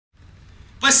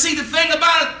But see, the thing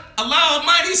about it, Allah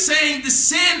Almighty is saying the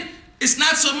sin is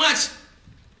not so much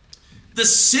the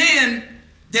sin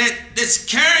that's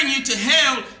carrying you to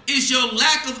hell is your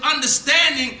lack of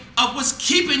understanding of what's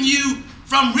keeping you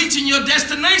from reaching your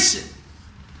destination.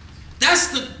 That's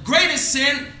the greatest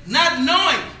sin, not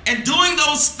knowing and doing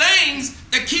those things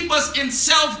that keep us in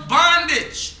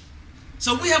self-bondage.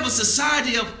 So we have a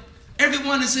society of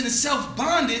everyone is in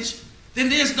self-bondage, then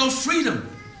there's no freedom.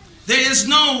 There's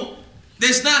not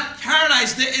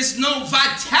paradise. There is no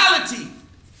vitality.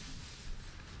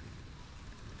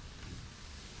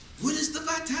 What is the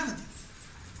vitality?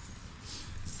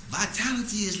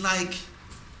 Vitality is like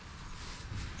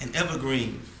an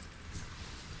evergreen.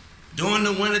 During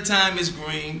the wintertime it's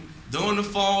green. During the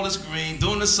fall it's green.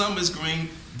 During the summer it's green.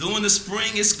 During the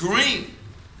spring it's green.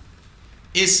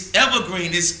 It's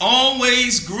evergreen. It's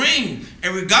always green.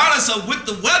 And regardless of what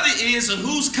the weather is and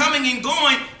who's coming and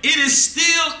going, it is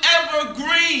still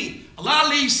evergreen. Allah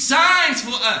leaves signs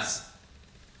for us.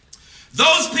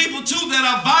 Those people too that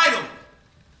are vital,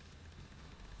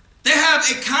 they have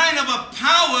a kind of a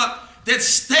power that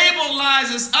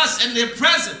stabilizes us in their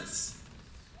presence.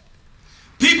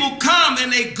 People come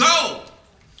and they go,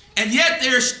 and yet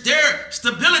their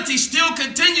stability still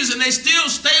continues and they still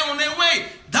stay on their way.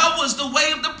 That was the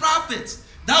way of the prophets.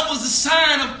 That was the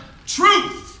sign of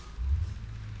truth.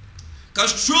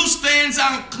 Because truth stands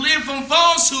out clear from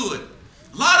falsehood.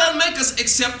 Allah doesn't make us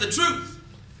accept the truth.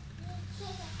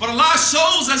 But Allah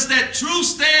shows us that truth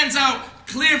stands out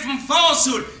clear from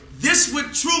falsehood. This is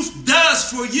what truth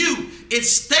does for you. It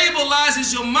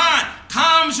stabilizes your mind,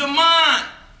 calms your mind,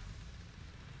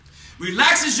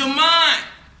 relaxes your mind.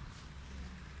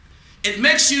 It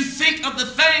makes you think of the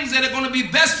things that are going to be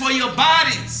best for your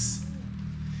bodies.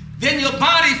 Then your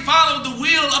body follows the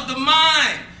will of the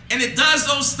mind, and it does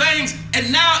those things,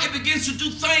 and now it begins to do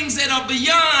things that are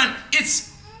beyond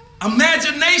its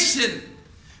imagination.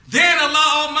 Then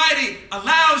Allah Almighty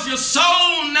allows your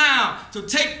soul now to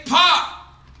take part.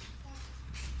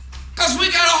 Because we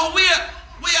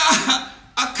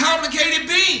are complicated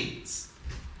beings.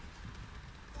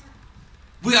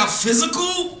 We are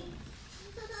physical.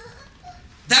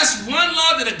 That's one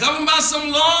law that are governed by some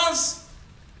laws.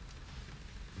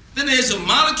 Then there's the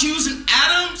molecules and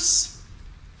atoms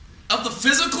of the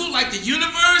physical, like the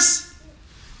universe.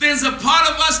 There's a part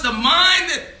of us, the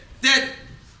mind, that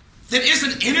is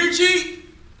an energy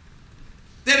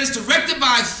that is directed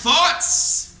by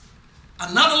thoughts,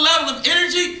 another level of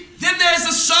energy. Then there's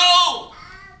a soul.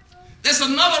 There's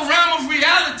another realm of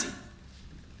reality.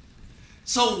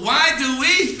 So why do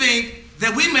we think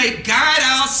that we may guide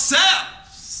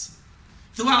ourselves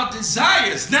through our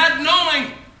desires, not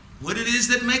knowing what it is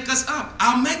that make us up,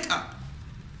 our makeup?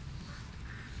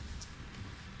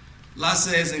 Allah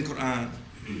says in Quran,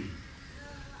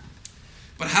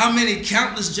 but how many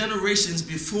countless generations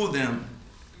before them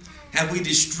have we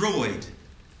destroyed,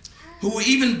 who were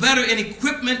even better in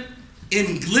equipment,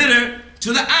 in glitter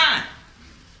to the eye?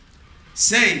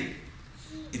 Say,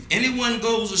 if anyone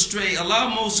goes astray,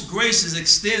 Allah most gracious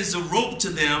extends the rope to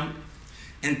them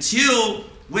until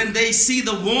when they see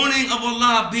the warning of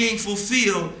Allah being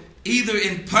fulfilled, either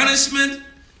in punishment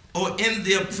or in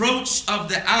the approach of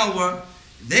the hour,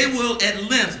 they will at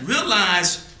length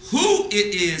realize who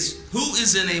it is, who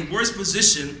is in a worse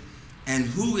position, and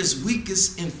who is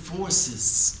weakest in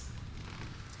forces.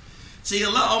 See,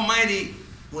 Allah Almighty,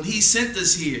 when He sent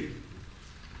us here,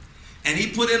 and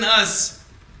He put in us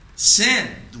sin,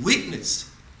 weakness.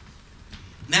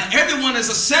 Now, everyone is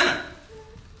a sinner.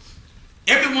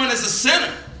 Everyone is a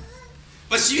sinner.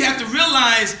 But you have to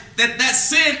realize that that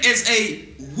sin is a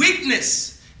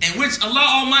weakness in which Allah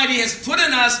Almighty has put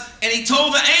in us, and He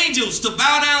told the angels to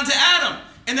bow down to Adam.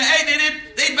 And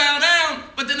they bow down,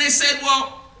 but then they said,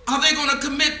 well, are they going to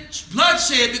commit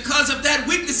bloodshed because of that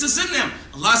weakness that's in them?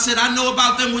 Allah said, I know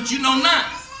about them what you know not.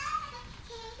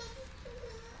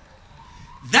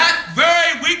 That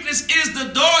very weakness is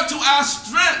the door to our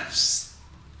strengths.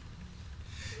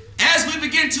 As we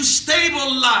begin to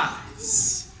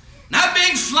stabilize, not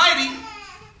being flighty,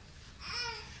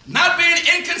 not being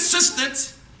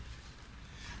inconsistent,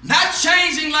 not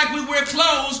changing like we wear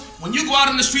clothes. When you go out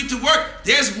in the street to work,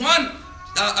 there's one,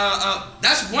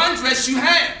 that's one dress you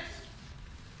have.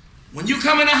 When you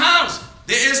come in the house,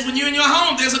 there is, when you're in your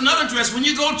home, there's another dress. When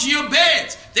you go to your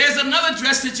beds, there's another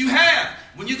dress that you have.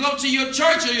 When you go to your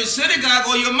church or your synagogue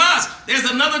or your mosque, there's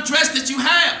another dress that you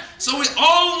have. So we're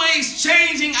always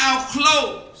changing our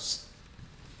clothes.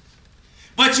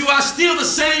 But you are still the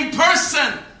same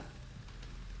person.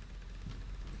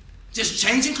 Just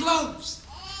changing clothes.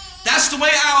 That's the way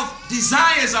our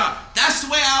desires are. That's the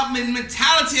way our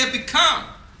mentality has become.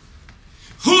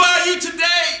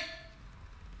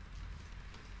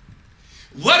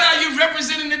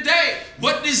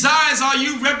 What desires are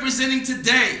you representing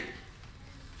today?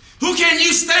 Who can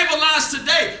you stabilize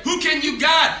today? Who can you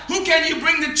guide? Who can you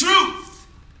bring the truth?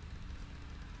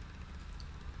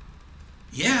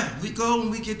 Yeah, we go and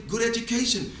we get good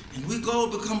education, and we go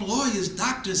become lawyers,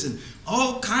 doctors, and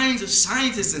all kinds of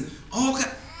scientists, and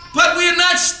but we are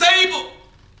not stable.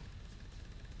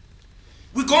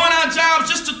 We go on our jobs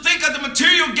just to think of the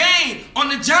material gain on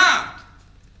the job.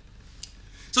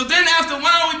 So then after a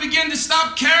while, we begin to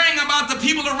stop caring about the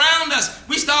people around us.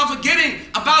 We start forgetting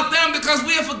about them because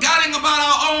we are forgetting about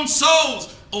our own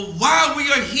souls or why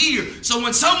we are here. So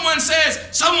when someone says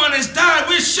someone has died,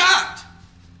 we're shocked.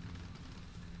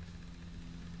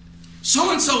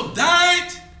 So-and-so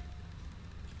died?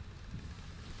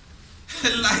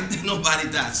 Like nobody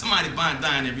died. Somebody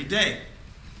dying every day.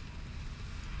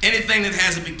 Anything that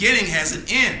has a beginning has an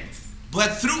end.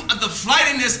 But through the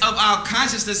flightiness of our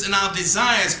consciousness and our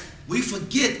desires, we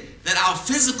forget that our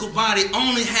physical body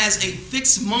only has a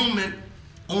fixed moment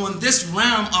on this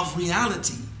realm of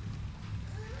reality.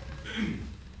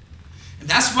 And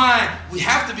that's why we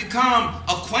have to become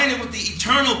acquainted with the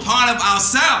eternal part of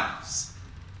ourselves,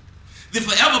 the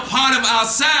forever part of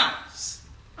ourselves.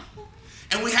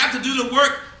 And we have to do the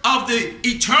work of the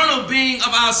eternal being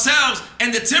of ourselves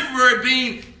and the temporary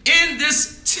being in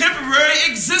this temporary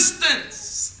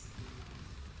existence.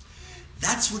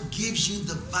 That's what gives you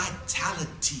the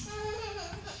vitality.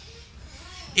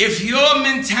 If your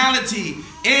mentality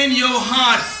in your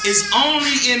heart is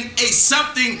only in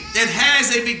something that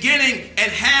has a beginning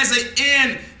and has an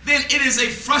end, then it is a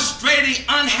frustrating,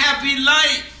 unhappy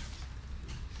life.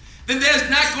 Then there's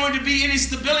not going to be any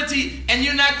stability, and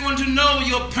you're not going to know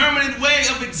your permanent way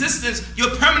of existence,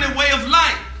 your permanent way of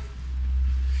life.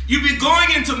 You'll be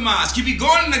going into mosques, you'll be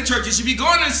going into churches, you'll be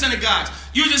going into synagogues.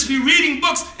 You'll just be reading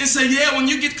books and say, yeah, when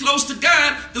you get close to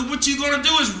God, then what you're going to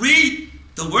do is read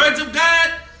the words of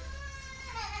God.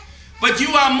 But you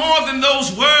are more than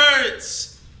those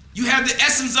words. You have the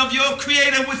essence of your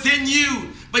Creator within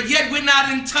you, but yet we're not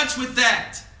in touch with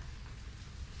that.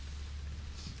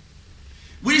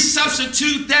 We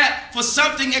substitute that for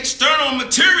something external,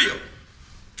 material.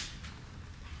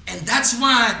 And that's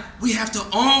why we have to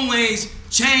always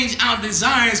change our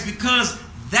desires, because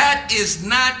that is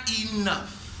not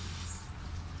enough.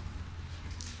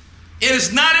 It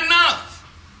is not enough.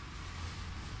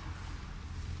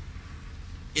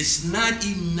 It's not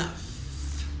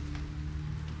enough.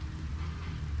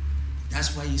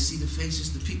 That's why you see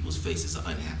the people's faces are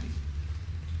unhappy.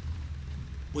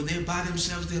 When they're by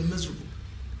themselves, they're miserable.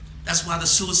 That's why the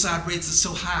suicide rates are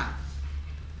so high.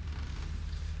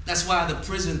 That's why the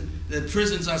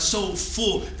prisons are so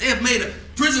full. They have made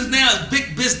prisons now is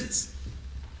big business.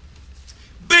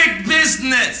 Big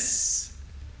business.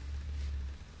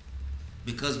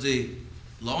 Because the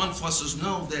law enforcers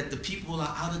know that the people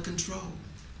are out of control.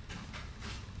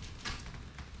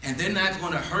 And they're not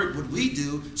going to hurt what we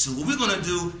do. So what we're going to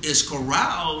do is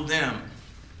corral them.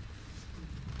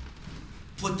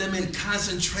 Put them in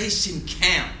concentration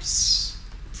camps.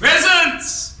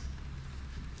 Prisons.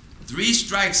 3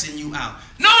 strikes and you out.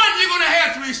 Knowing you're going to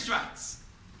have 3 strikes.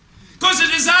 Because the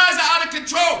desires are out of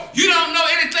control. You don't know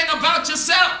anything about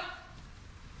yourself.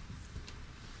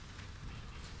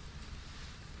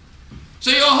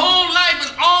 So your whole life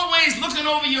is always looking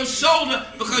over your shoulder,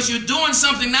 because you're doing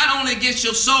something not only against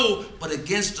your soul, but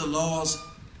against the laws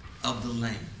of the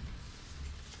land.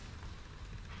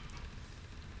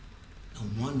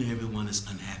 No wonder everyone is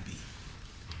unhappy.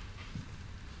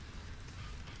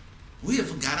 We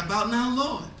have forgotten about our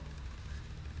Lord.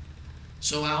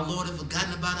 So our Lord had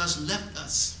forgotten about us, left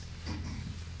us.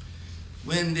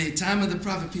 When the time of the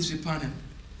prophet, peace be upon him,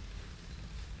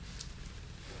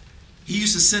 he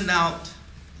used to send out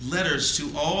letters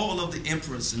to all of the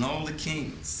emperors and all the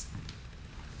kings.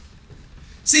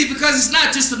 See, because it's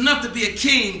not just enough to be a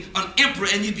king, an emperor,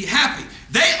 and you'd be happy.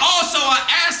 They also are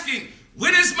asking,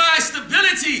 what is my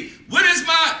stability? What is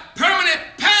my permanent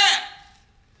path?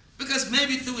 Because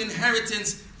maybe through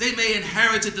inheritance, they may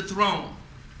inherit the throne,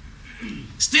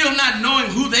 still not knowing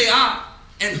who they are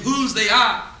and whose they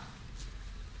are.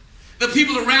 The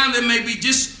people around them may be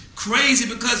just crazy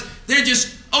because they're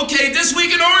just, okay, this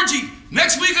week an orgy,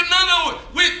 next week another,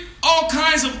 with all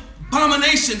kinds of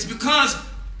abominations, because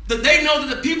they know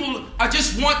that the people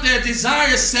just want their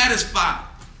desires satisfied.